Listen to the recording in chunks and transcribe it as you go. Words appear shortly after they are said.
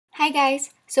Hi guys!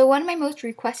 So one of my most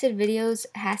requested videos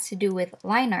has to do with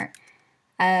line art.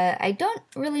 I don't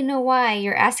really know why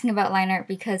you're asking about line art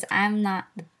because I'm not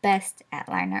the best at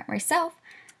line art myself,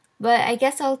 but I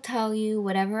guess I'll tell you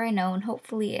whatever I know and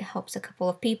hopefully it helps a couple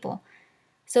of people.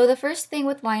 So the first thing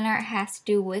with line art has to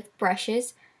do with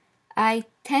brushes. I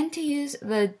tend to use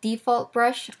the default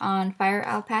brush on Fire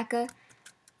Alpaca.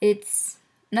 It's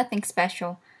nothing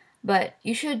special, but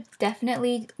you should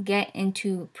definitely get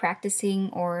into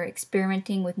practicing or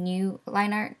experimenting with new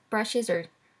line art brushes or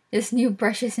just new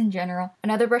brushes in general.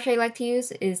 Another brush I like to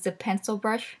use is the pencil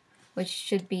brush, which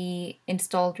should be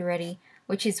installed already,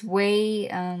 which is way,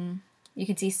 you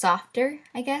can see softer,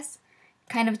 I guess.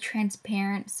 Kind of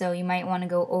transparent, so you might want to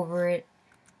go over it.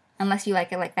 Unless you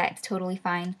like it like that, it's totally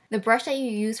fine. The brush that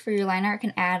you use for your line art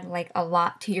can add like a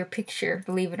lot to your picture,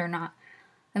 believe it or not.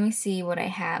 Let me see what I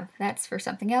have. That's for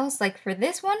something else. Like for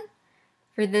this one,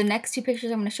 for the next two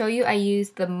pictures I'm going to show you, I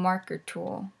used the marker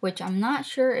tool, which I'm not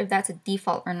sure if that's a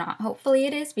default or not. Hopefully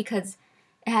it is because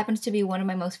it happens to be one of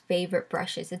my most favorite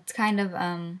brushes. It's kind of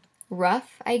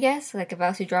rough, I guess. Like if I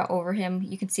was to draw over him,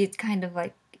 you can see it's kind of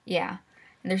like, yeah.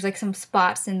 And there's like some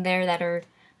spots in there that are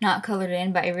not colored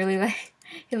in, but I really like,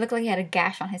 it looked like he had a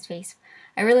gash on his face.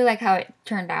 I really like how it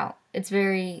turned out. It's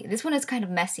very, this one is kind of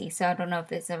messy, so I don't know if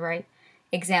this is the right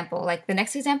example. Like the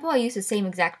next example, I use the same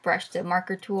exact brush, the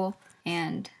marker tool,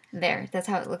 and there. That's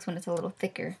how it looks when it's a little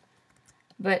thicker.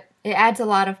 But it adds a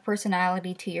lot of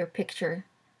personality to your picture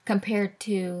compared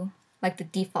to like the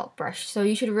default brush. So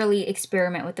you should really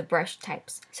experiment with the brush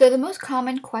types. So the most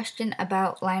common question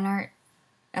about line art,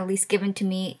 at least given to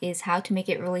me, is how to make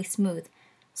it really smooth.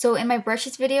 So in my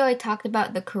brushes video, I talked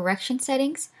about the correction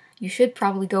settings. You should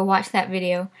probably go watch that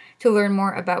video to learn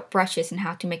more about brushes and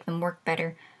how to make them work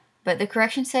better. But the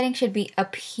correction setting should be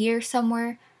up here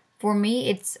somewhere. For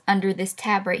me, it's under this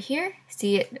tab right here.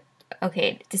 See it? Okay,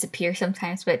 it disappears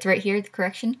sometimes, but it's right here, the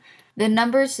correction. The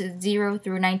numbers 0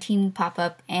 through 19 pop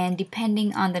up, and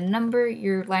depending on the number,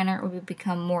 your line art will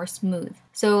become more smooth.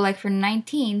 So like for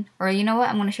 19, or you know what,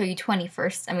 I'm going to show you 20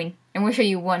 first. I'm going to show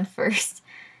you 1 first.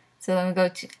 So let me go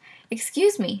to,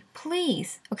 excuse me,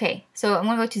 please. Okay, so I'm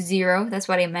going to go to 0. That's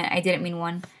what I meant. I didn't mean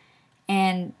 1.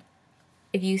 And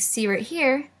if you see right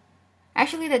here,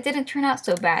 actually that didn't turn out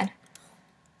so bad.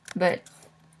 But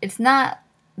it's not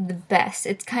the best.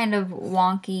 It's kind of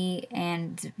wonky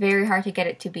and it's very hard to get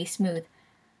it to be smooth.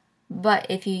 But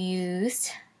if you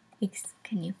used,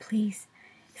 can you please?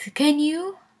 Can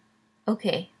you?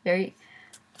 Okay,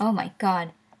 oh my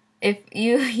god. If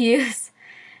you use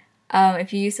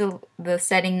the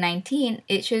setting 19,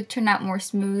 it should turn out more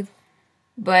smooth.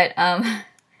 But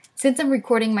since I'm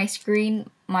recording my screen,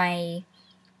 my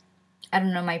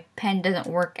pen doesn't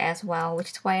work as well,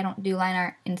 which is why I don't do line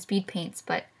art in speed paints.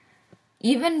 But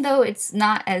even though it's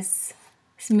not as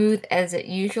smooth as it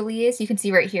usually is, you can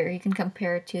see right here, you can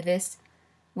compare it to this.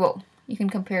 Whoa, you can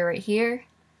compare right here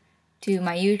to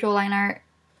my usual line art.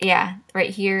 Yeah,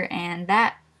 right here and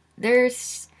that.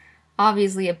 There's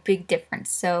obviously a big difference.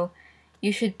 So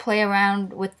you should play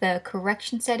around with the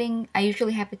correction setting. I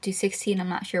usually have it to 16. I'm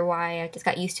not sure why. I just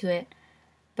got used to it.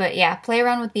 But yeah, play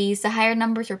around with these. The higher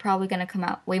numbers are probably going to come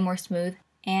out way more smooth.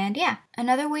 And yeah,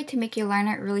 another way to make your line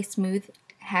art really smooth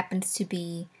happens to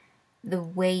be the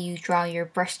way you draw your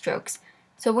brush strokes.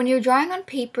 So when you're drawing on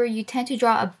paper, you tend to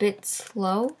draw a bit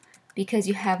slow because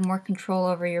you have more control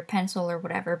over your pencil or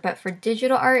whatever. But for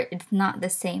digital art, it's not the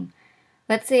same.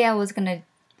 Let's say I was going to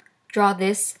draw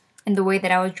this in the way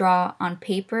that I would draw on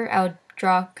paper. I would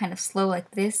draw kind of slow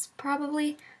like this,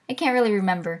 probably. I can't really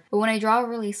remember. But when I draw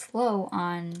really slow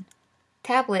on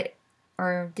tablet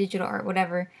or digital art,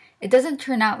 whatever, it doesn't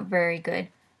turn out very good.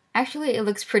 Actually, it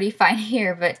looks pretty fine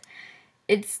here, but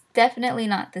it's definitely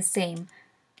not the same.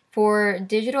 For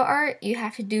digital art, you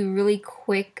have to do really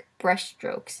quick brush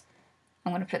strokes.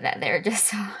 I'm going to put that there just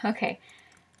so, okay.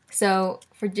 So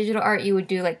for digital art, you would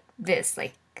do like this,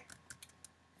 like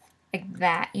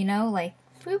that, you know, like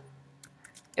boop.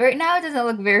 Right now it doesn't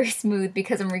look very smooth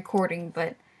because I'm recording,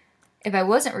 but if I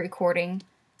wasn't recording,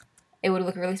 it would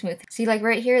look really smooth. See, like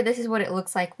right here, this is what it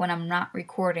looks like when I'm not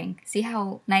recording. See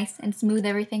how nice and smooth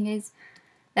everything is?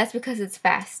 That's because it's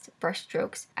fast brush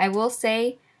strokes. I will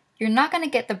say, you're not going to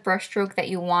get the brush stroke that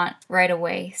you want right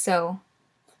away. So,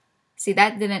 see,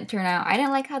 that didn't turn out. I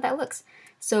didn't like how that looks.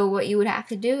 So what you would have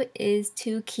to do is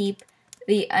to keep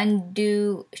the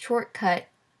undo shortcut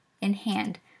in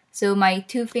hand. So my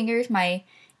 2 fingers, my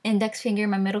index finger,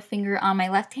 my middle finger on my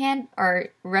left hand are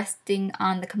resting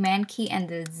on the command key and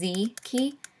the Z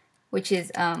key, which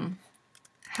is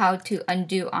how to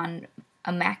undo on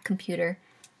a Mac computer.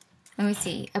 Let me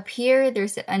see. Up here,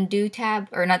 there's the undo tab,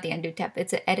 or not the undo tab,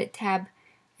 it's an edit tab.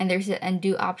 and there's an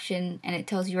undo option, and it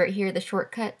tells you right here the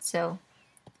shortcut. So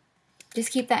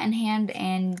just keep that in hand,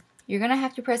 and you're gonna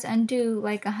have to press undo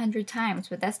like 100 times,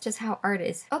 but that's just how art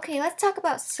is. Okay, let's talk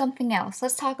about something else.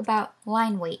 Let's talk about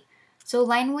line weight. So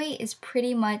line weight is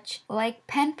pretty much like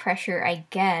pen pressure, I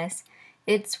guess.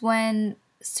 It's when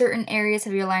certain areas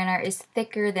of your line art is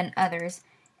thicker than others,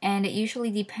 and it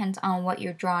usually depends on what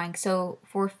you're drawing. So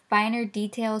for finer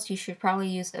details, you should probably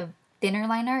use a thinner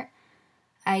line art.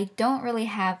 I don't really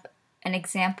have an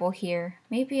example here.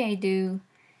 Maybe I do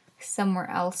somewhere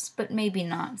else, but maybe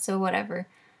not, so whatever.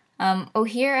 Oh,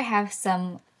 here I have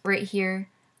some right here,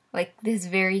 like this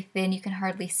very thin, you can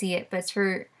hardly see it, but it's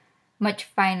for much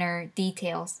finer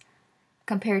details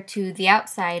compared to the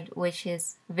outside, which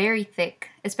is very thick,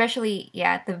 especially,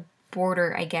 yeah, the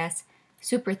border, I guess,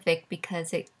 super thick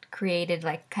because it created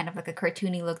like kind of like a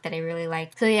cartoony look that I really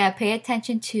like. So yeah, pay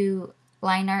attention to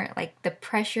line art, like the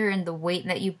pressure and the weight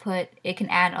that you put. It can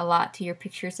add a lot to your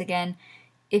pictures again.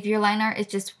 If your line art is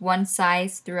just one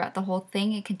size throughout the whole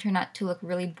thing, it can turn out to look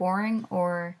really boring,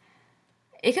 or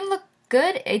it can look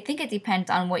good. I think it depends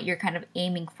on what you're kind of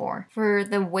aiming for. For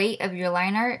the weight of your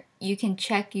line art, you can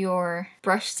check your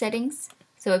brush settings.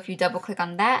 So if you double click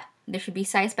on that, there should be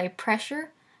size by pressure,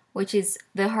 which is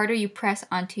the harder you press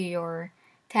onto your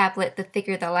tablet, the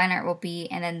thicker the line art will be,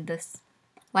 and then the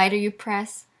lighter you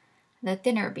press, the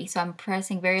thinner it will be. So I'm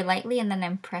pressing very lightly, and then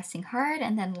I'm pressing hard,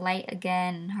 and then light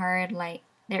again, hard, light.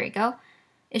 There we go.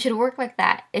 It should work like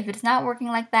that. If it's not working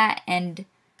like that and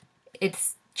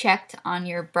it's checked on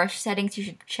your brush settings, you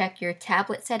should check your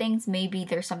tablet settings. Maybe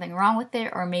there's something wrong with it,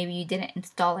 or maybe you didn't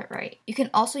install it right. You can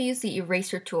also use the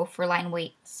eraser tool for line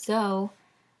weight. So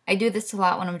I do this a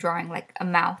lot when I'm drawing like a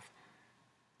mouth.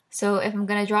 So if I'm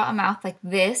gonna draw a mouth like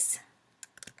this,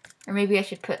 or maybe I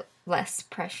should put less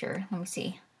pressure. Let me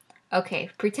see. Okay,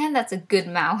 pretend that's a good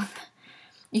mouth.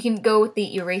 You can go with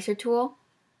the eraser tool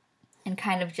and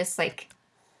kind of just like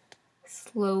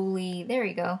slowly, there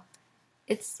we go.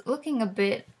 It's looking a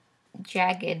bit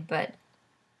jagged, but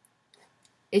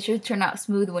it should turn out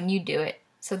smooth when you do it.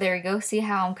 So there we go. See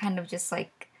how I'm kind of just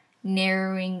like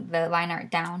narrowing the line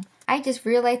art down. I just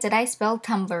realized that I spelled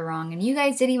Tumblr wrong, and you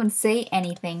guys didn't even say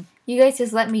anything. You guys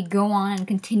just let me go on and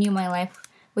continue my life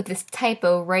with this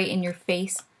typo right in your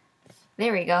face.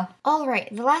 There we go.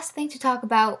 Alright, the last thing to talk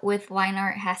about with line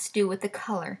art has to do with the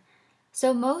color.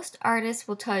 So most artists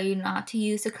will tell you not to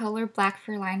use the color black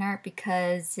for line art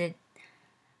because it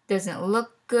doesn't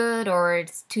look good or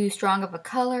it's too strong of a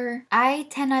color. I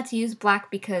tend not to use black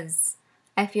because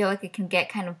I feel like it can get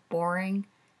kind of boring.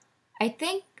 I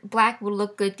think black will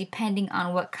look good depending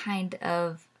on what kind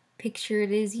of picture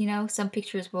it is, you know. Some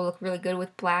pictures will look really good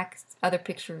with black, other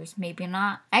pictures maybe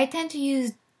not. I tend to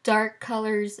use dark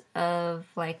colors of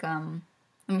like, let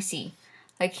me see.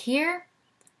 Like here,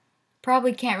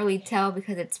 probably can't really tell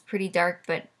because it's pretty dark,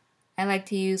 but I like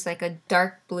to use like a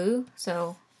dark blue,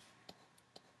 so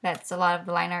that's a lot of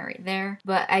the line art right there.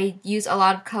 But I use a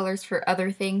lot of colors for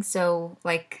other things, so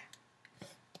like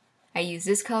I use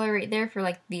this color right there for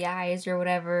like the eyes or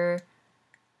whatever.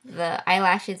 The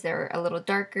eyelashes are a little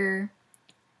darker.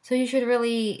 So you should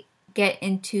really get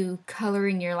into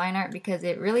coloring your line art because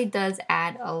it really does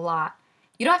add a lot.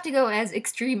 You don't have to go as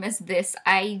extreme as this.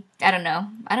 I don't know.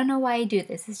 I don't know why I do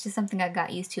this. It's just something I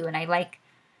got used to, and I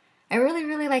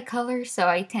really like colors, so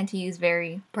I tend to use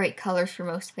very bright colors for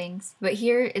most things. But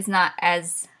here is not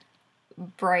as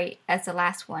bright as the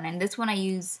last one, and this one I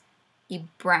use a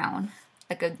brown,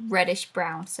 like a reddish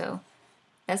brown, so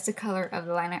that's the color of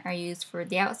the line art I use for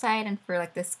the outside. And for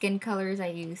like the skin colors, I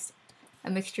use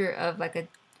a mixture of like a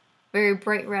very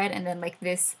bright red and then like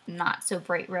this not so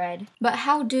bright red. But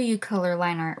how do you color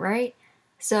line art, right?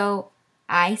 So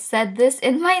I said this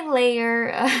in my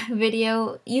layer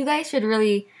video. You guys should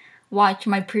really watch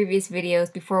my previous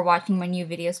videos before watching my new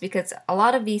videos because a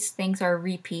lot of these things are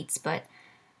repeats. But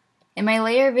in my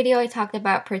layer video, I talked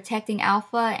about protecting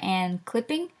alpha and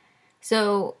clipping.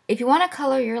 So if you want to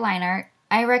color your line art,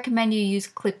 I recommend you use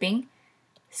clipping.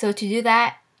 So to do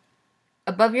that,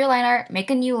 above your line art, make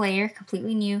a new layer,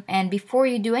 completely new, and before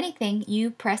you do anything,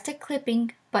 you press the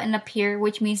clipping button up here,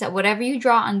 which means that whatever you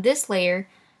draw on this layer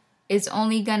is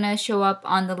only gonna show up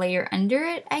on the layer under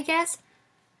it, I guess.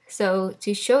 So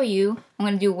to show you, I'm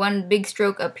gonna do one big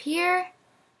stroke up here,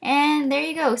 and there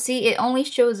you go. See, it only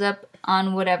shows up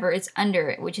on whatever is under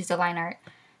it, which is the line art.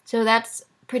 So that's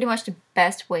pretty much the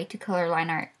best way to color line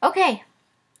art. Okay,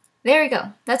 there we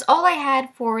go. That's all I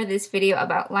had for this video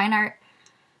about line art.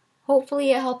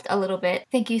 Hopefully it helped a little bit.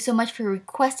 Thank you so much for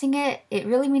requesting it. It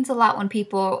really means a lot when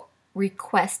people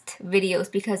request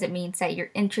videos because it means that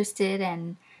you're interested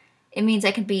and it means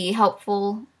I can be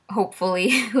helpful hopefully.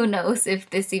 Who knows if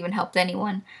this even helped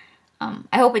anyone.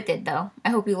 I hope it did though. I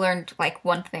hope you learned like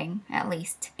one thing at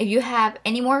least. If you have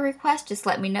any more requests, just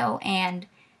let me know and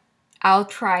I'll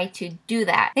try to do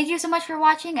that. Thank you so much for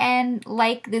watching, and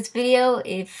like this video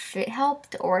if it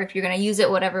helped, or if you're gonna use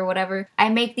it, whatever. I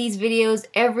make these videos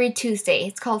every Tuesday.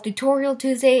 It's called Tutorial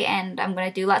Tuesday, and I'm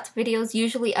gonna do lots of videos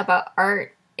usually about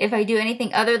art. If I do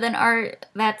anything other than art,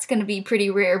 that's gonna be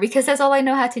pretty rare because that's all I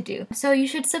know how to do. So you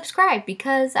should subscribe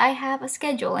because I have a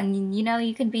schedule and you know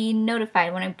you can be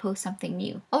notified when I post something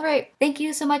new. Alright, thank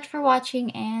you so much for watching,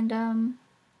 and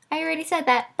I already said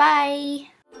that. Bye!